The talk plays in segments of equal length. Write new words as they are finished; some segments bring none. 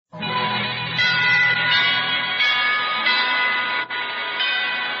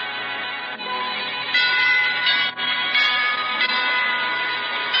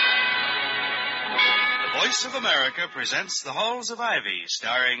Voice of America presents The Halls of Ivy,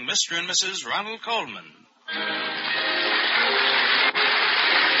 starring Mr. and Mrs. Ronald Colman.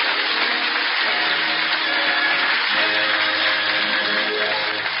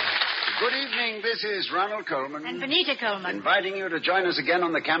 Good evening. This is Ronald Colman. And Benita Colman. Inviting you to join us again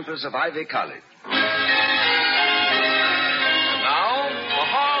on the campus of Ivy College. And now, The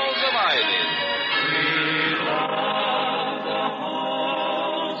Halls of Ivy. We love the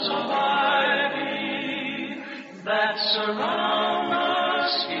halls of ivy that surround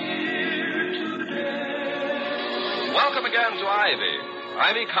us here today. Welcome again to Ivy.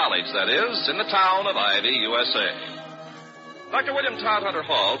 Ivy College, that is, in the town of Ivy, USA. Dr. William Todhunter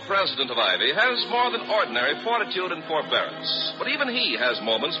Hall, president of Ivy, has more than ordinary fortitude and forbearance. But even he has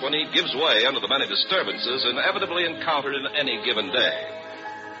moments when he gives way under the many disturbances inevitably encountered in any given day.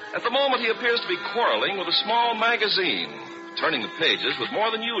 At the moment, he appears to be quarreling with a small magazine, turning the pages with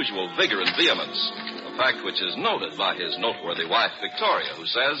more than usual vigor and vehemence, a fact which is noted by his noteworthy wife, Victoria, who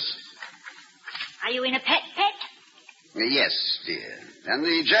says, Are you in a pet? Yes, dear. And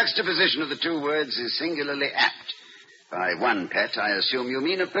the juxtaposition of the two words is singularly apt. By one pet, I assume you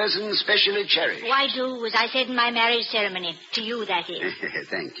mean a person specially cherished. Oh, I do, as I said in my marriage ceremony. To you, that is.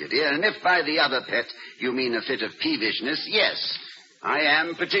 Thank you, dear. And if by the other pet you mean a fit of peevishness, yes, I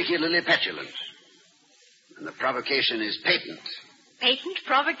am particularly petulant. And the provocation is patent. Patent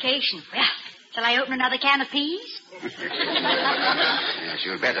provocation. Well, shall I open another can of peas? Yes,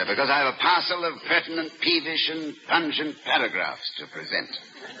 you'd better, because I have a parcel of pertinent, peevish, and pungent paragraphs to present.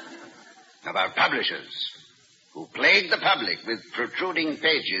 About publishers who plague the public with protruding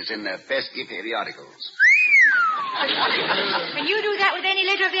pages in their pesky periodicals. When you do that with any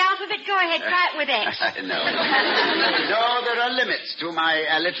letter of the alphabet, go ahead, try it with X. No, there are limits to my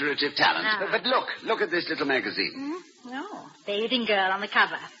alliterative talent. But look at this little magazine. Mm-hmm. Oh, bathing girl on the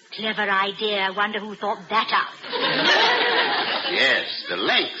cover. Clever idea. Wonder who thought that up. Yes, the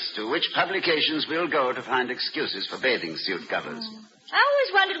lengths to which publications will go to find excuses for bathing suit covers. I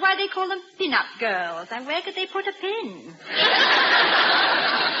always wondered why they call them pin-up girls. And where could they put a pin? But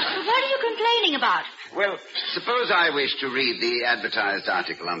what are you complaining about? Well, suppose I wish to read the advertised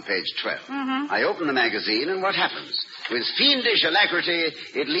article on page 12. Mm-hmm. I open the magazine, and what happens? With fiendish alacrity,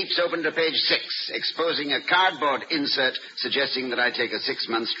 it leaps open to page 6, exposing a cardboard insert suggesting that I take a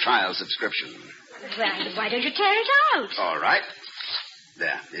 6-month trial subscription. Well, why don't you tear it out? All right.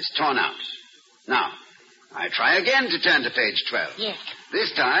 There, it's torn out. Now, I try again to turn to page 12. Yes. This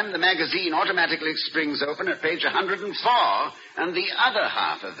time, the magazine automatically springs open at page 104, and the other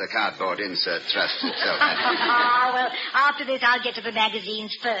half of the cardboard insert thrusts itself out. Well, after this, I'll get to the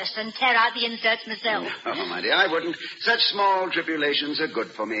magazines first and tear out the inserts myself. Oh, my dear, I wouldn't. Such small tribulations are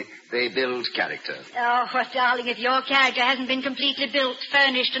good for me. They build character. Oh, well, darling, if your character hasn't been completely built,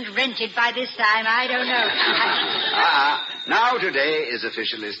 furnished, and rented by this time, I don't know. Now today is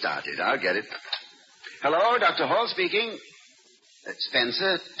officially started. I'll get it. Hello, Dr. Hall speaking.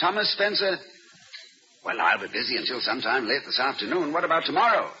 Spencer? Thomas Spencer? Well, I'll be busy until sometime late this afternoon. What about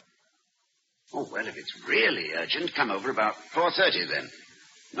tomorrow? Oh, well, if it's really urgent, come over about 4:30 then.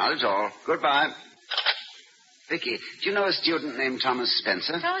 Not at all. Goodbye. Vicky, do you know a student named Thomas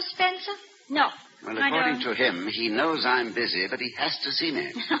Spencer? Thomas Spencer? No. Well, according to him, he knows I'm busy, but he has to see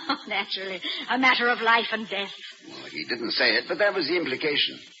me. Naturally. A matter of life and death. Well, he didn't say it, but that was the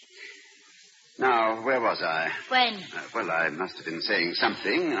implication. Now, where was I? When? Well, I must have been saying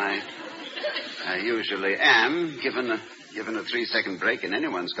something. I usually am, given a 3-second break in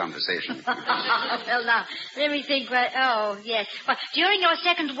anyone's conversation. Well, now, let me think. Oh, yes. Well, during your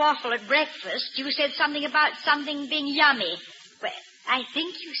second waffle at breakfast, you said something about something being yummy. Well, I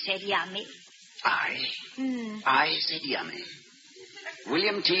think you said yummy. I said yummy.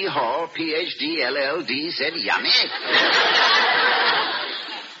 William T. Hall, Ph.D., LL.D., said yummy.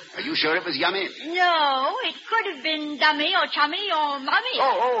 Are you sure it was yummy? No, it could have been dummy or chummy or mummy.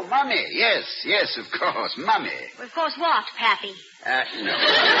 Oh, mummy. Yes, of course, mummy. Well, of course what, Pappy? No.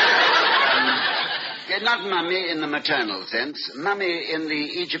 Not mummy in the maternal sense, mummy in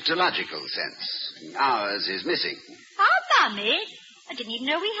the Egyptological sense. Ours is missing. Our mummy? I didn't even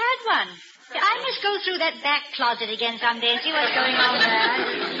know we had one. I must go through that back closet again someday and see what's going on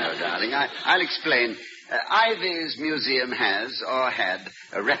there. No, darling, I'll explain. Ivy's museum has, or had,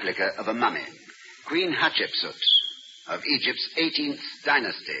 a replica of a mummy. Queen Hatshepsut of Egypt's 18th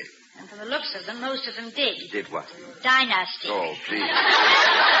dynasty. And from the looks of them, most of them did. Did what? Dynasty. Oh, please.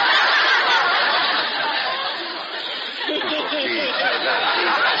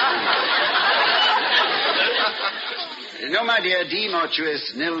 No, my dear, de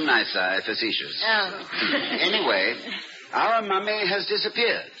mortuis nil nisi facetious. Oh. Anyway, our mummy has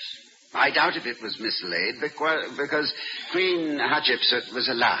disappeared. I doubt if it was mislaid because Queen Hatshepsut was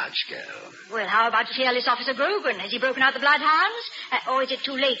a large girl. Well, how about fearless Officer Grogan? Has he broken out the bloodhounds? Or is it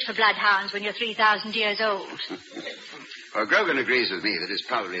too late for bloodhounds when you're 3,000 years old? Well, Grogan agrees with me that it's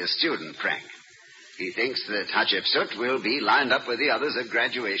probably a student prank. He thinks that Hatshepsut will be lined up with the others at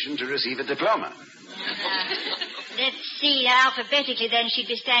graduation to receive a diploma. Let's see. Alphabetically, then, she'd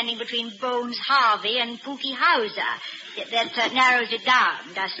be standing between Bones Harvey and Pookie Hauser. That narrows it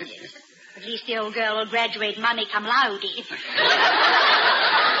down, doesn't it? At least the old girl will graduate mummy cum laude. Yes,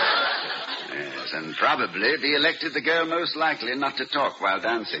 and probably be elected the girl most likely not to talk while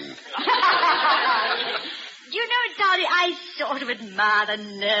dancing. Do you know, Dolly, I sort of admire the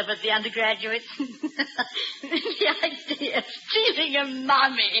nerve of the undergraduates. The idea of stealing a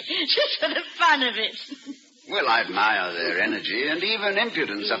mummy just for the fun of it. Well, I admire their energy and even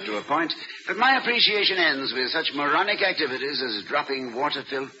impudence up to a point, but my appreciation ends with such moronic activities as dropping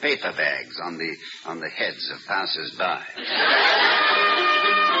water-filled paper bags on the heads of passers-by.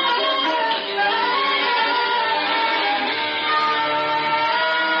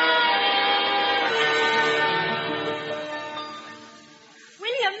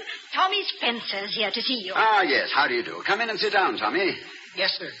 William, Tommy Spencer's here to see you. Ah, yes. How do you do? Come in and sit down, Tommy.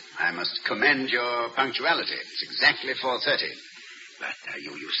 Yes, sir. I must commend your punctuality. It's exactly 4:30. But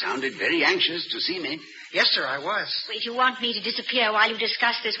you sounded very anxious to see me. Yes, sir, I was. Well, if you want me to disappear while you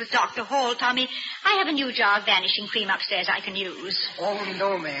discuss this with Dr. Hall, Tommy, I have a new jar of vanishing cream upstairs I can use. Oh,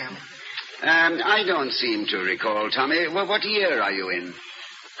 no, ma'am. I don't seem to recall, Tommy. Well, what year are you in?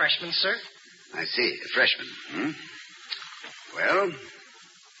 Freshman, sir. I see. A freshman. Well,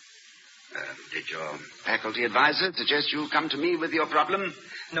 did your faculty advisor suggest you come to me with your problem?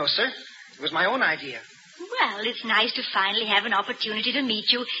 No, sir. It was my own idea. Well, it's nice to finally have an opportunity to meet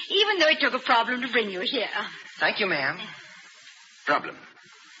you, even though it took a problem to bring you here. Thank you, ma'am. Problem?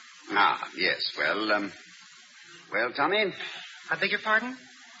 Ah, yes. Well, Tommy? I beg your pardon?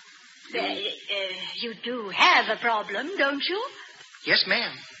 You do have a problem, don't you? Yes,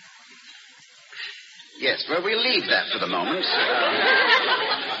 ma'am. Yes, well, we'll leave that for the moment.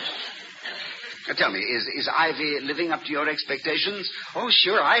 Tell me, is Ivy living up to your expectations? Oh,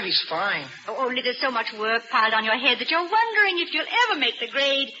 sure, Ivy's fine. Oh, only there's so much work piled on your head that you're wondering if you'll ever make the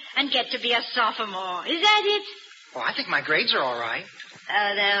grade and get to be a sophomore. Is that it? Oh, I think my grades are all right.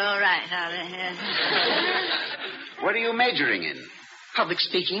 They're all right, are they? What are you majoring in? Public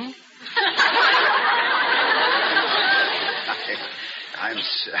speaking.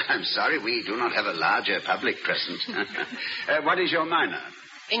 I'm sorry, we do not have a larger public present. What is your minor?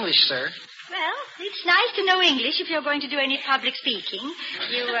 English, sir. Well, it's nice to know English if you're going to do any public speaking.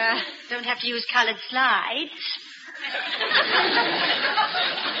 You don't have to use colored slides.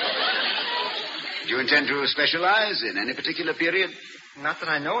 Do you intend to specialize in any particular period? Not that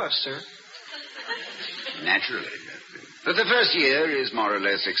I know of, sir. Naturally. But the first year is more or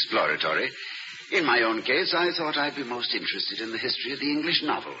less exploratory. In my own case, I thought I'd be most interested in the history of the English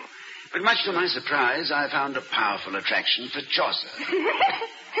novel. But much to my surprise, I found a powerful attraction for Chaucer.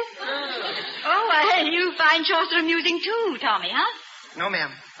 You find Chaucer amusing too, Tommy, huh? No,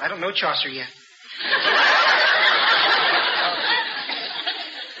 ma'am. I don't know Chaucer yet.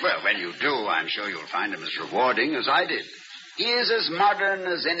 Well, when you do, I'm sure you'll find him as rewarding as I did. He is as modern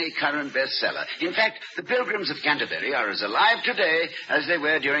as any current bestseller. In fact, the Pilgrims of Canterbury are as alive today as they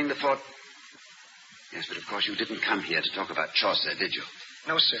were during the fort... Yes, but of course you didn't come here to talk about Chaucer, did you?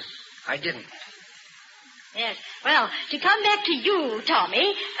 No, sir. I didn't. Yes. Well, to come back to you,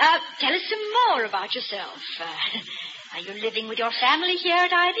 Tommy, tell us some more about yourself. Are you living with your family here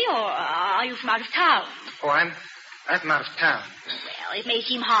at Ivy, or are you from out of town? Oh, I'm from out of town. Well, it may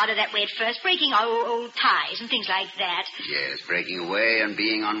seem harder that way at first, breaking old ties and things like that. Yes, breaking away and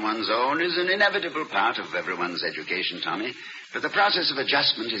being on one's own is an inevitable part of everyone's education, Tommy. But the process of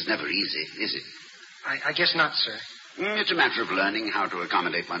adjustment is never easy, is it? I guess not, sir. It's a matter of learning how to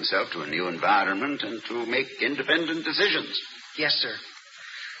accommodate oneself to a new environment and to make independent decisions. Yes, sir.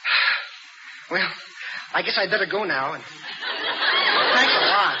 Well, I guess I'd better go now. And thanks a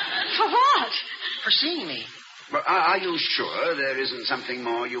lot. For what? For seeing me. Well, are you sure there isn't something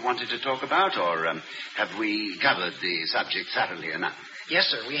more you wanted to talk about, or have we covered the subject thoroughly enough? Yes,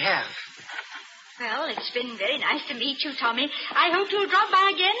 sir, we have. Well, it's been very nice to meet you, Tommy. I hope you'll drop by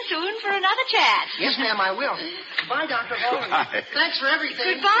again soon for another chat. Yes, ma'am, I will. Goodbye, Dr. Hall. Goodbye. Thanks for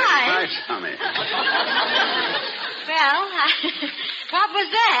everything. Goodbye. Goodbye, Tommy. Well, what was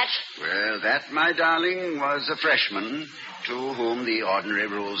that? Well, that, my darling, was a freshman to whom the ordinary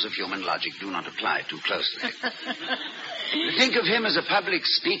rules of human logic do not apply too closely. To think of him as a public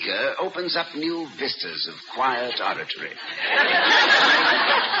speaker opens up new vistas of quiet oratory.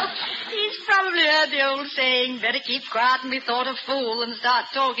 He's probably heard the old saying, better keep quiet and be thought a fool than start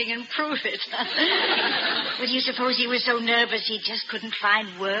talking and prove it. Well, do you suppose he was so nervous he just couldn't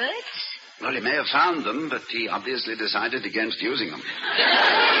find words? Well, he may have found them, but he obviously decided against using them.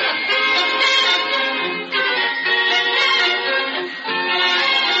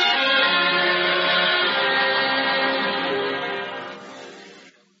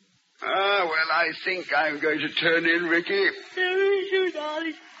 I think I'm going to turn in, Ricky. Me too,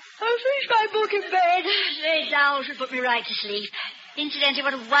 darling. I'll finish my book in bed. Say, Dowell should put me right to sleep. Incidentally,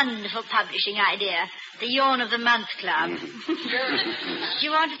 what a wonderful publishing idea. The Yawn of the Month Club. Do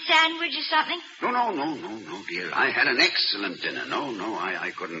you want a sandwich or something? No, dear. I had an excellent dinner. No,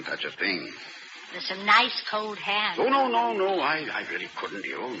 I couldn't touch a thing. There's some nice cold ham. Oh, no. I really couldn't,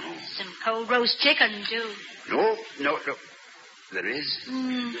 dear. Oh, no. Some cold roast chicken, too. No. There is?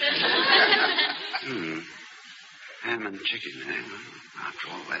 Ham and chicken, eh? After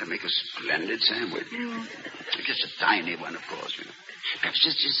all, that'd make a splendid sandwich. Just a tiny one, of course. Perhaps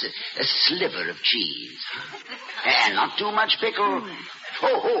just a sliver of cheese. And not too much pickle.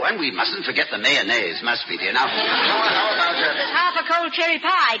 Oh, and we mustn't forget the mayonnaise, must we, dear? Now, how about... There's half a cold cherry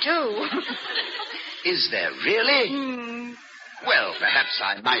pie, too. Is there really? Well, perhaps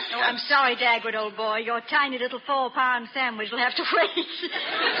I might... Oh, I'm sorry, Dagwood, old boy. Your tiny little 4-pound sandwich will have to wait.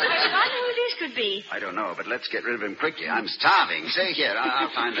 I wonder who this could be. I don't know, but let's get rid of him quickly. I'm starving. Say here, I'll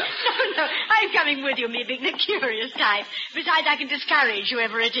find out. No, I'm coming with you, me being the curious type. Besides, I can discourage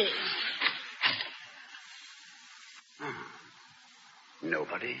whoever it is.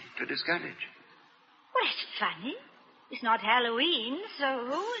 Nobody to discourage. Well, that's funny. It's not Halloween, so...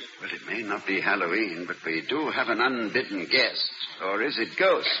 Well, it may not be Halloween, but we do have an unbidden guest. Or is it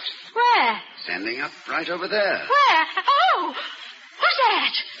Ghost? Where? Standing up right over there. Where? Oh! Who's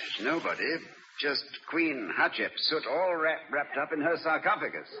that? There's nobody. Just Queen Hatshepsut all wrapped up in her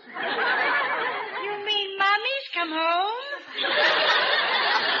sarcophagus. You mean Mummy's come home?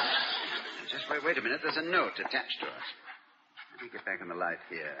 Just wait a minute. There's a note attached to her. Let me get back on the light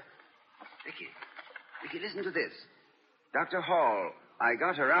here. Vicky, listen to this. Dr. Hall, I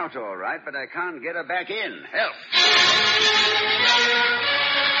got her out all right, but I can't get her back in. Help.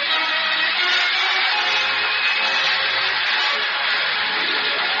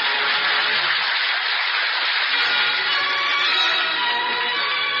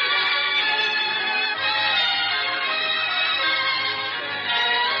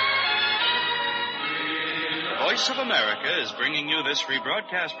 The Voice of America is bringing you this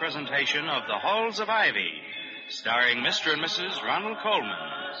rebroadcast presentation of The Halls of Ivy, starring Mr. and Mrs. Ronald Coleman.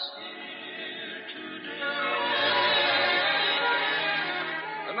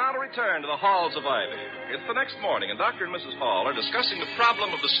 And now to return to the Halls of Ivy. It's the next morning, and Dr. and Mrs. Hall are discussing the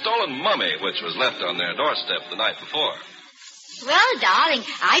problem of the stolen mummy, which was left on their doorstep the night before. Well, darling,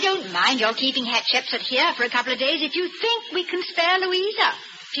 I don't mind your keeping Hatshepsut here for a couple of days if you think we can spare Louisa.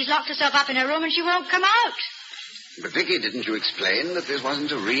 She's locked herself up in her room and she won't come out. But, Vicky, didn't you explain that this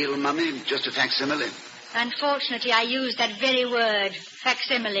wasn't a real mummy, just a facsimile? Unfortunately, I used that very word,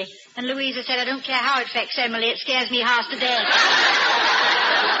 facsimile. And Louisa said, I don't care how it's facsimile, it scares me half to death.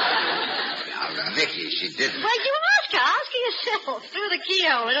 Now, Vicky, she didn't. Well, you ask her yourself. Through the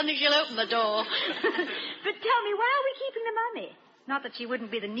keyhole. I don't think she'll open the door. But tell me, why are we keeping the mummy? Not that she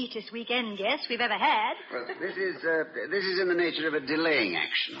wouldn't be the neatest weekend guest we've ever had. Well, this is in the nature of a delaying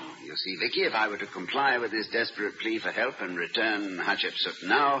action. You see, Vicky, if I were to comply with this desperate plea for help and return Hatshepsut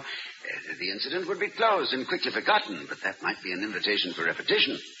now, the incident would be closed and quickly forgotten, but that might be an invitation for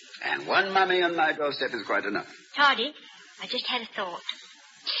repetition. And one mummy on my doorstep is quite enough. Toddy, I just had a thought.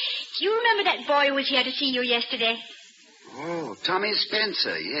 Do you remember that boy who was here to see you yesterday? Oh, Tommy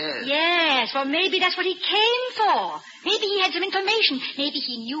Spencer, yes. Yes, well, maybe that's what he came for. Maybe he had some information. Maybe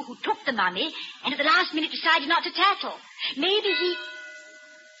he knew who took the mummy and at the last minute decided not to tattle. Maybe he...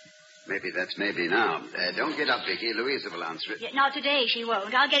 Maybe that's maybe now. Don't get up, Vicky. Louisa will answer it. Yeah, not today, she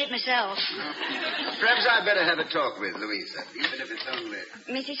won't. I'll get it myself. Perhaps I'd better have a talk with Louisa, even if it's only...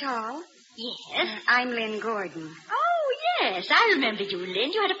 Mrs. Hall? Yes? I'm Lynn Gordon. Oh, yes. I remember you,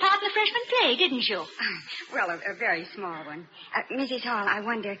 Lynn. You had a part in the freshman play, didn't you? Well, a very small one. Mrs. Hall, I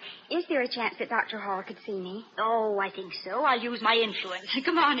wonder, is there a chance that Dr. Hall could see me? Oh, I think so. I'll use my influence.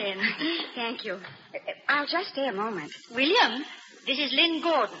 Come on in. Thank you. I'll just stay a moment. William, this is Lynn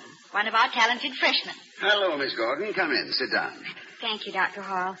Gordon, one of our talented freshmen. Hello, Miss Gordon. Come in. Sit down. Thank you, Dr.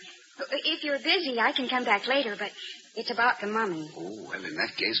 Hall. If you're busy, I can come back later, but it's about the mummy. Oh, well, in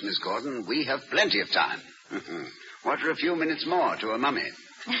that case, Miss Gordon, we have plenty of time. What are a few minutes more to a mummy?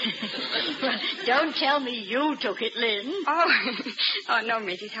 Well, don't tell me you took it, Lynn. Oh, no,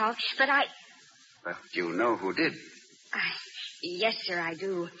 Mrs. Hall. But Well, do you know who did? Yes, sir, I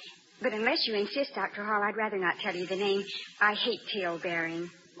do. But unless you insist, Dr. Hall, I'd rather not tell you the name. I hate tale-bearing.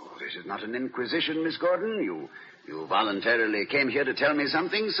 Oh, this is not an inquisition, Miss Gordon. You voluntarily came here to tell me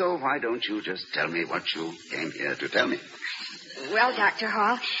something, so why don't you just tell me what you came here to tell me? Well, Dr.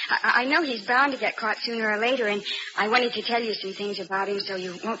 Hall, I know he's bound to get caught sooner or later, and I wanted to tell you some things about him so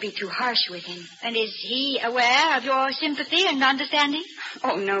you won't be too harsh with him. And is he aware of your sympathy and understanding?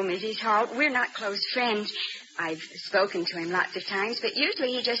 Oh, no, Mrs. Hall. We're not close friends. I've spoken to him lots of times, but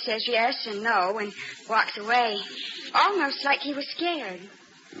usually he just says yes and no and walks away, almost like he was scared.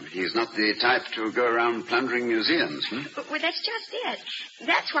 He's not the type to go around plundering museums, Well, that's just it.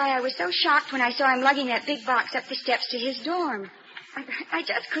 That's why I was so shocked when I saw him lugging that big box up the steps to his dorm. I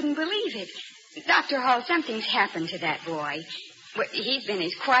just couldn't believe it. Dr. Hall, something's happened to that boy. Well, he'd been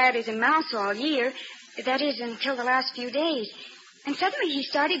as quiet as a mouse all year. That is, until the last few days. And suddenly he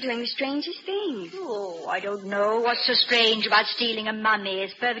started doing the strangest things. Oh, I don't know what's so strange about stealing a mummy.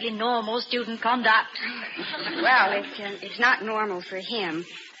 It's perfectly normal student conduct. Well, it's not normal for him.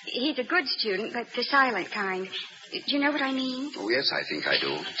 He's a good student, but the silent kind. Do you know what I mean? Oh, yes, I think I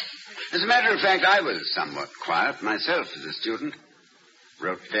do. As a matter of fact, I was somewhat quiet myself as a student.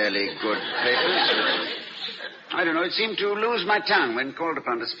 Wrote fairly good papers. I don't know, it seemed to lose my tongue when called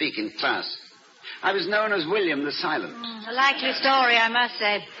upon to speak in class. I was known as William the Silent. A likely story, I must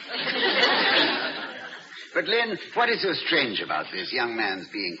say. But, Lynn, what is so strange about this young man's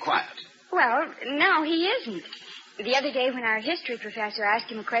being quiet? Well, no, he isn't. The other day when our history professor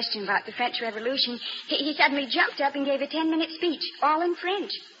asked him a question about the French Revolution, he suddenly jumped up and gave a 10-minute speech, all in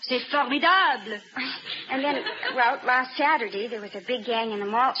French. C'est formidable. And then, well, last Saturday, there was a big gang in the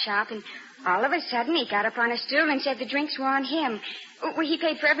malt shop, and all of a sudden he got up on a stool and said the drinks were on him. Well, he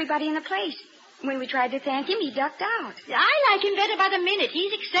paid for everybody in the place. When we tried to thank him, he ducked out. I like him better by the minute.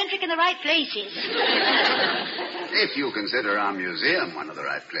 He's eccentric in the right places. If you consider our museum one of the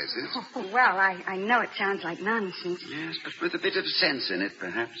right places. Oh, well, I know it sounds like nonsense. Yes, but with a bit of sense in it,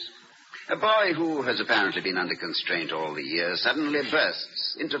 perhaps. A boy who has apparently been under constraint all the year suddenly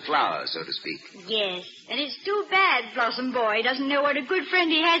bursts into flower, so to speak. Yes, and it's too bad Blossom Boy doesn't know what a good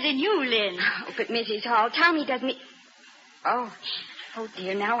friend he has in you, Lynn. Oh, but Mrs. Hall, Tommy doesn't... Oh,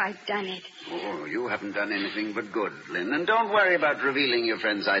 dear, now I've done it. Oh, you haven't done anything but good, Lynn. And don't worry about revealing your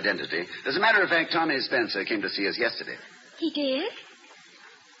friend's identity. As a matter of fact, Tommy Spencer came to see us yesterday. He did?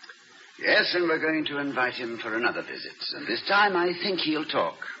 Yes, and we're going to invite him for another visit. And this time I think he'll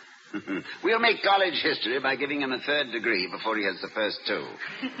talk. We'll make college history by giving him a 3rd degree before he has the first 2.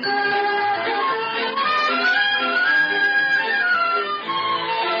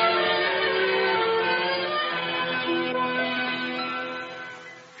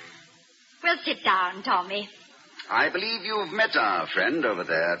 Well, sit down, Tommy. I believe you've met our friend over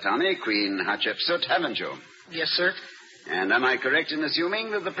there, Tommy, Queen Hatshepsut, haven't you? Yes, sir. And am I correct in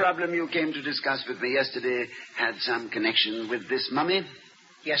assuming that the problem you came to discuss with me yesterday had some connection with this mummy?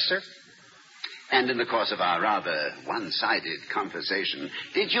 Yes, sir. And in the course of our rather one-sided conversation,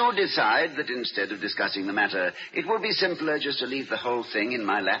 did you decide that instead of discussing the matter, it would be simpler just to leave the whole thing in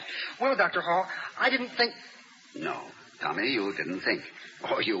my lap? Well, Dr. Hall, I didn't think... No, Tommy, you didn't think.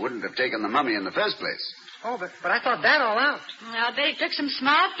 Or you wouldn't have taken the mummy in the first place. Oh, but I thought that all out. I'll bet it took some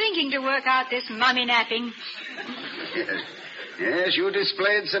smart thinking to work out this mummy napping. Yes, you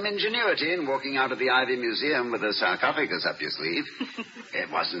displayed some ingenuity in walking out of the Ivy Museum with a sarcophagus up your sleeve.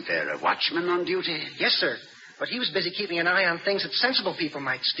 Wasn't there a watchman on duty? Yes, sir. But he was busy keeping an eye on things that sensible people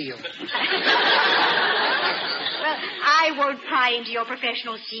might steal. Well, I won't pry into your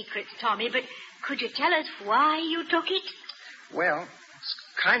professional secrets, Tommy, but could you tell us why you took it? Well, it's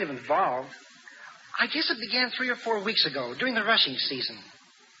kind of involved. I guess it began 3 or 4 weeks ago, during the rushing season.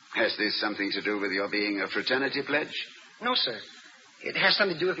 Has this something to do with your being a fraternity pledge? No, sir. It has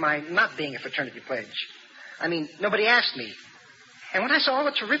something to do with my not being a fraternity pledge. I mean, nobody asked me. And when I saw all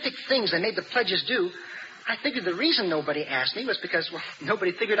the terrific things they made the pledges do, I figured the reason nobody asked me was because, well,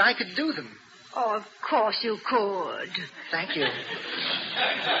 nobody figured I could do them. Oh, of course you could. Thank you.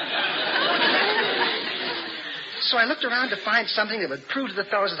 So I looked around to find something that would prove to the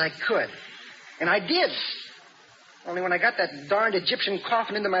fellows that I could. And I did. Only when I got that darned Egyptian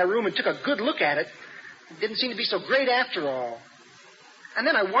coffin into my room and took a good look at it, it didn't seem to be so great after all. And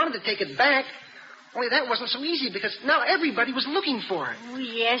then I wanted to take it back, only that wasn't so easy because now everybody was looking for it. Oh,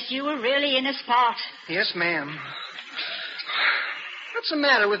 yes, you were really in a spot. Yes, ma'am. What's the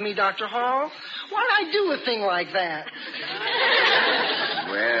matter with me, Dr. Hall? Why did I do a thing like that?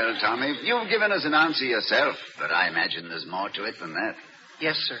 Well, Tommy, you've given us an answer yourself, but I imagine there's more to it than that.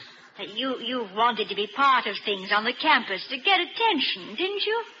 Yes, sir. You wanted to be part of things on the campus to get attention, didn't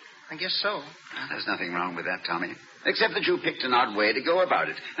you? I guess so. Well, there's nothing wrong with that, Tommy. Except that you picked an odd way to go about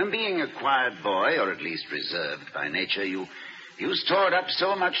it. And being a quiet boy, or at least reserved by nature, you stored up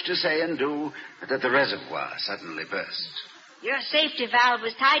so much to say and do that the reservoir suddenly burst. Your safety valve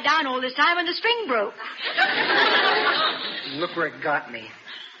was tied down all this time and the string broke. Look where it got me.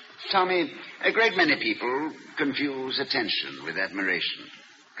 Tommy, a great many people confuse attention with admiration,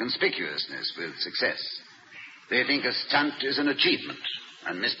 conspicuousness with success. They think a stunt is an achievement,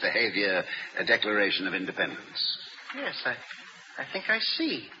 and misbehavior a declaration of independence. Yes, I think I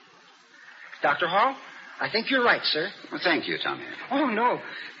see. Dr. Hall, I think you're right, sir. Well, thank you, Tommy. Oh, no.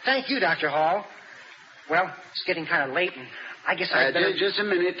 Thank you, Dr. Hall. Well, it's getting kind of late, and I guess I'd better... Just a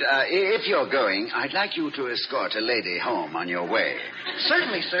minute. If you're going, I'd like you to escort a lady home on your way.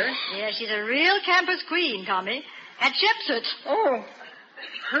 Certainly, sir. Yeah, she's a real campus queen, Tommy. At Shepsut. Oh,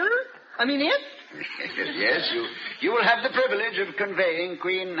 her? I mean it? Yes, you will have the privilege of conveying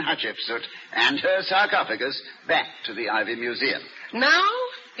Queen Hatshepsut and her sarcophagus back to the Ivy Museum. Now?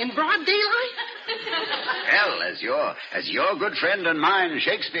 In broad daylight? Well, as your good friend and mine,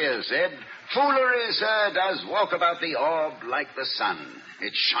 Shakespeare, said, foolery, sir, does walk about the orb like the sun.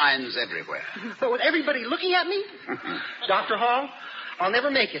 It shines everywhere. But with everybody looking at me? Dr. Hall, I'll never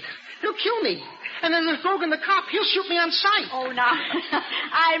make it. He'll kill me. And then there's Grogan the cop. He'll shoot me on sight. Oh, now,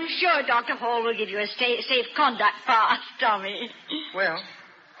 I'm sure Dr. Hall will give you a safe conduct pass, Tommy. Well,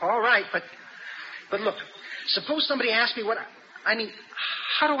 all right, but look, suppose somebody asks me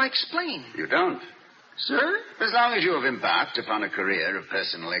how do I explain? You don't. Sir? As long as you have embarked upon a career of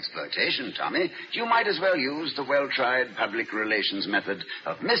personal exploitation, Tommy, you might as well use the well-tried public relations method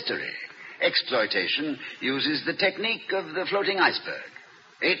of mystery. Exploitation uses the technique of the floating iceberg.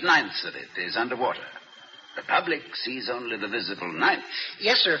 8/9 of it is underwater. The public sees only the visible ninth.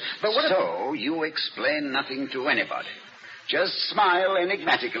 Yes, sir, but what So you explain nothing to anybody. Just smile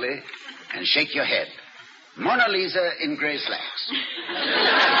enigmatically and shake your head. Mona Lisa in gray slacks.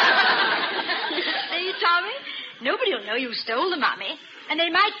 See, Tommy? Nobody will know you stole the mummy, and they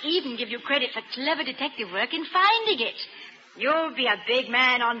might even give you credit for clever detective work in finding it. You'll be a big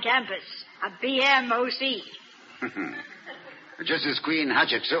man on campus, a BMOC. Just as Queen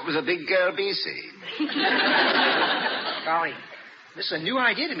Hatshepsut was a big girl BC. Golly, this is a new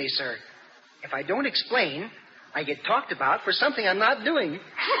idea to me, sir. If I don't explain, I get talked about for something I'm not doing.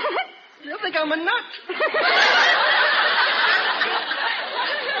 They'll think I'm a nut.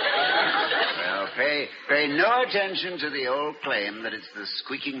 Well, pay no attention to the old claim that it's the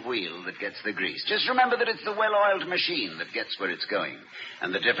squeaking wheel that gets the grease. Just remember that it's the well-oiled machine that gets where it's going.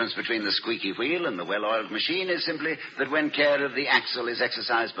 And the difference between the squeaky wheel and the well-oiled machine is simply that when care of the axle is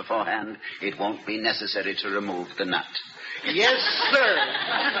exercised beforehand, it won't be necessary to remove the nut. Yes, sir.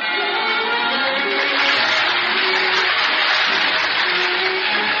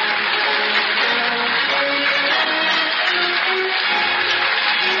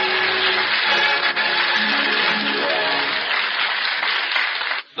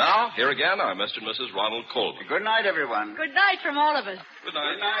 Now, here again are Mr. and Mrs. Ronald Colby. Good night, everyone. Good night from all of us. Good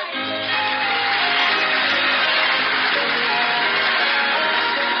night. Good night.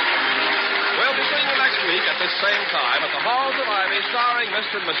 We'll be seeing you next week at this same time at the Halls of Ivy, starring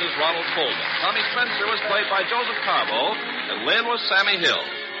Mr. and Mrs. Ronald Coleman. Tommy Spencer was played by Joseph Carbo, and Lynn was Sammy Hill.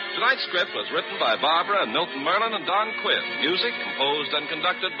 Tonight's script was written by Barbara and Milton Merlin and Don Quinn. Music composed and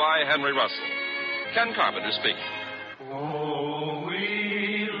conducted by Henry Russell. Ken Carpenter speaking. Oh,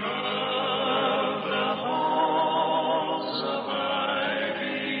 we love the halls of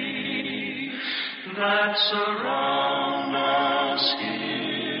ivy that surround us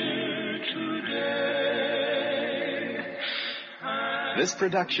here today. This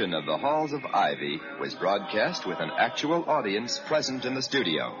production of the Halls of Ivy was broadcast with an actual audience present in the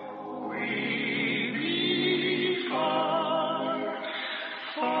studio. We be far,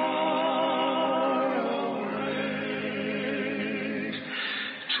 far away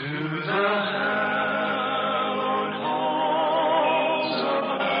to the